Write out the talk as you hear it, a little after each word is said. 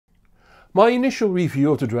My initial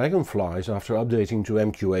review of the dragonflies after updating to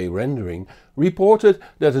MQA rendering reported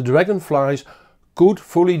that the dragonflies could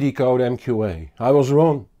fully decode MQA. I was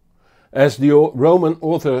wrong. As the Roman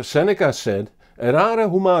author Seneca said, errare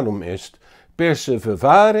humanum est,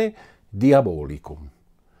 perseverare diabolicum.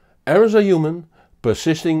 Errors are human,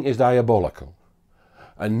 persisting is diabolical.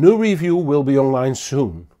 A new review will be online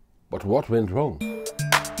soon, but what went wrong?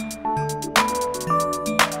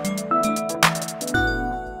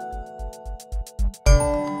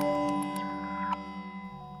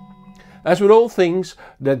 As with all things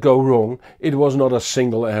that go wrong, it was not a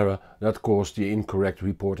single error that caused the incorrect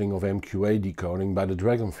reporting of MQA decoding by the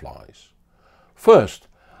dragonflies. First,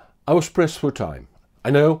 I was pressed for time.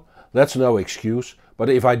 I know, that's no excuse, but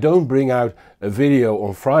if I don't bring out a video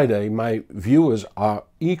on Friday, my viewers are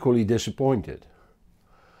equally disappointed.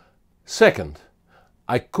 Second,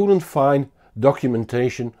 I couldn't find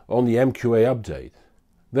documentation on the MQA update.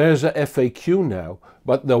 There's a FAQ now,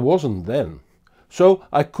 but there wasn't then. So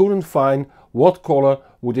I couldn't find what color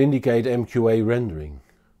would indicate MQA rendering.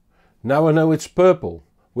 Now I know it's purple,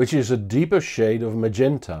 which is a deeper shade of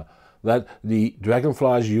magenta that the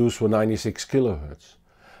dragonflies use for 96 kHz.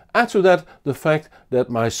 Add to that the fact that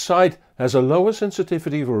my site has a lower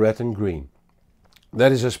sensitivity for red and green.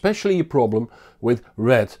 That is especially a problem with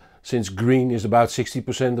red, since green is about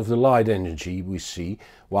 60% of the light energy we see,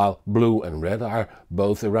 while blue and red are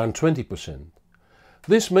both around 20%.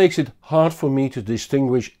 This makes it hard for me to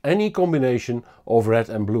distinguish any combination of red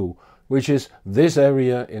and blue, which is this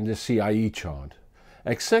area in the CIE chart,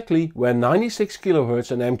 exactly where 96 kHz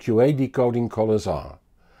and MQA decoding colors are.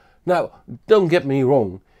 Now, don't get me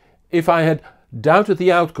wrong, if I had doubted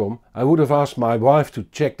the outcome, I would have asked my wife to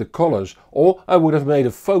check the colors, or I would have made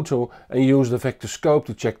a photo and used the vectorscope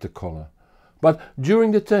to check the color. But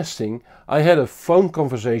during the testing, I had a phone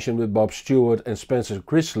conversation with Bob Stewart and Spencer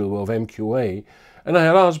Crislew of MQA, and I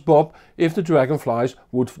had asked Bob if the dragonflies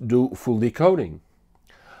would do full decoding.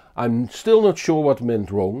 I'm still not sure what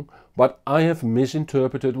went wrong, but I have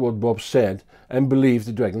misinterpreted what Bob said and believe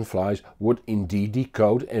the dragonflies would indeed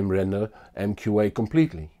decode and render MQA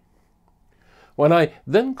completely. When I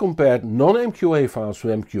then compared non-MQA files to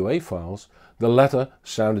MQA files, the latter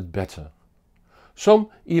sounded better. Some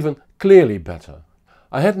even clearly better.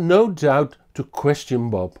 I had no doubt to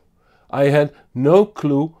question Bob. I had no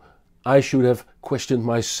clue I should have questioned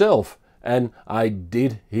myself, and I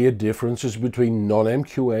did hear differences between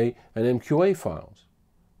non-MQA and MQA files.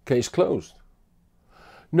 Case closed.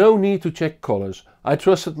 No need to check colors. I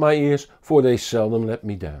trusted my ears, for they seldom let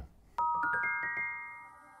me down.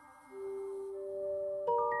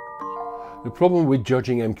 The problem with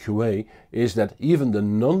judging MQA is that even the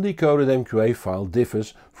non-decoded MQA file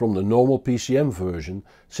differs from the normal PCM version,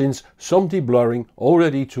 since some deblurring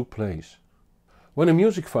already took place. When a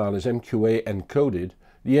music file is MQA encoded,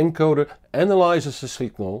 the encoder analyzes the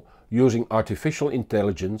signal using artificial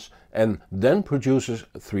intelligence and then produces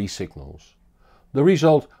 3 signals. The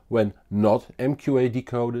result when not MQA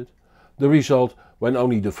decoded, the result when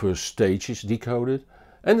only the first stage is decoded,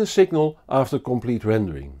 and the signal after complete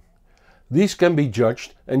rendering. These can be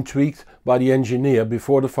judged and tweaked by the engineer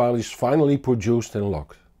before the file is finally produced and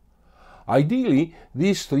locked. Ideally,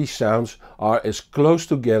 these 3 sounds are as close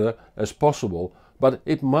together as possible, but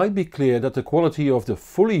it might be clear that the quality of the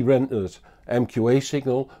fully rendered MQA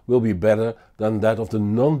signal will be better than that of the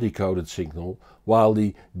non-decoded signal, while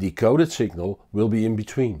the decoded signal will be in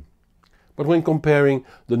between. But when comparing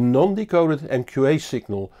the non-decoded MQA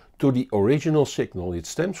signal to the original signal it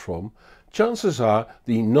stems from, chances are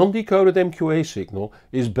the non-decoded MQA signal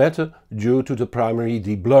is better due to the primary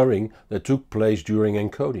deblurring that took place during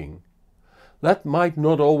encoding. That might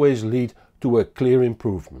not always lead to a clear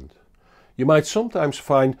improvement. You might sometimes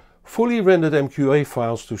find fully rendered MQA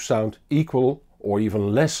files to sound equal or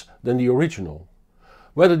even less than the original.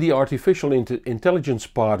 Whether the artificial intelligence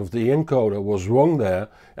part of the encoder was wrong there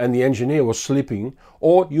and the engineer was slipping,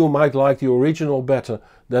 or you might like the original better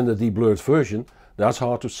than the deblurred version, that's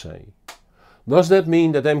hard to say. Does that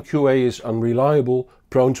mean that MQA is unreliable,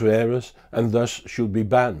 prone to errors, and thus should be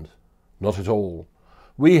banned? Not at all.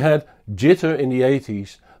 We had jitter in the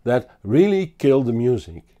 80s that really killed the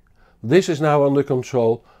music. This is now under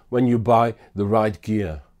control when you buy the right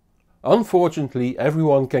gear. Unfortunately,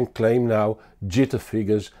 everyone can claim now jitter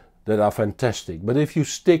figures that are fantastic, but if you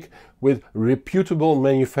stick with reputable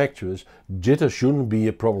manufacturers, jitter shouldn't be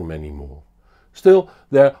a problem anymore. Still,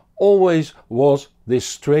 there always was this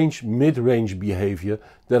strange mid-range behavior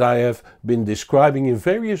that I have been describing in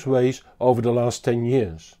various ways over the last 10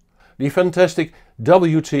 years. The fantastic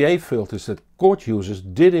WTA filters that Chord uses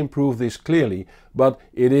did improve this clearly, but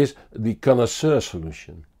it is the connoisseur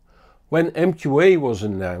solution. When MQA was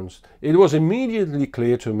announced, it was immediately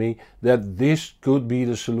clear to me that this could be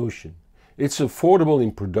the solution. It's affordable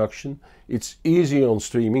in production, it's easy on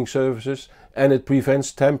streaming services, and it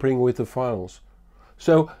prevents tampering with the files.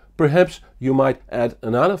 So perhaps you might add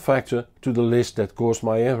another factor to the list that caused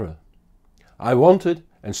my error. I wanted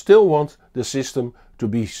and still want the system to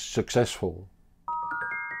be successful.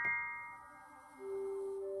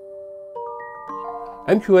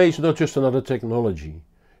 MQA is not just another technology.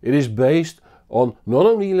 It is based on not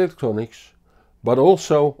only electronics, but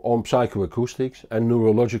also on psychoacoustics and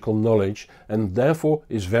neurological knowledge, and therefore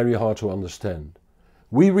is very hard to understand.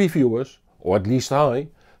 We reviewers, or at least I,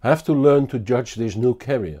 have to learn to judge this new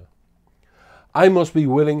carrier. I must be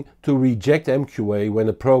willing to reject MQA when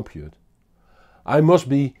appropriate. I must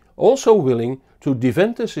be also willing to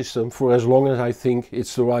defend the system for as long as I think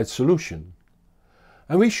it's the right solution.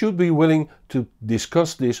 And we should be willing to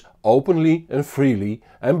discuss this openly and freely,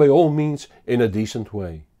 and by all means in a decent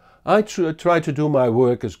way. I try to do my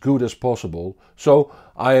work as good as possible, so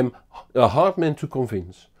I am a hard man to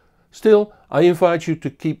convince. Still, I invite you to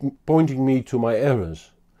keep pointing me to my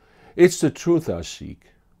errors. It's the truth I seek.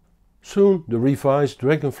 Soon the revised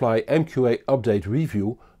DragonFly MQA update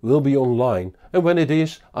review will be online, and when it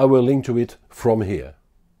is, I will link to it from here.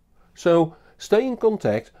 So stay in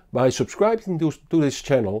contact by subscribing to this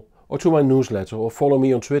channel or to my newsletter, or follow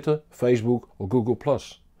me on Twitter, Facebook or Google+.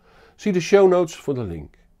 See the show notes for the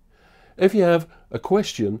link. If you have a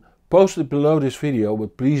question, post it below this video,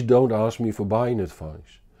 but please don't ask me for buying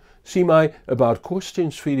advice. See my About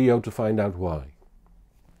Questions video to find out why.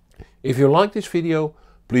 If you like this video,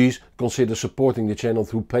 please consider supporting the channel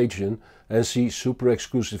through Patreon and see super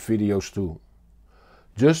exclusive videos too.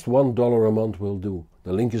 Just $1 a month will do.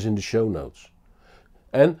 The link is in the show notes.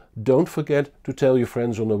 And don't forget to tell your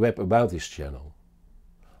friends on the web about this channel.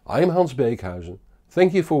 I am Hans Beekhuizen,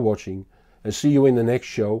 thank you for watching, and see you in the next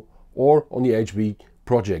show or on the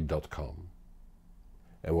hbproject.com.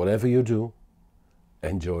 And whatever you do,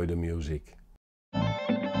 enjoy the music.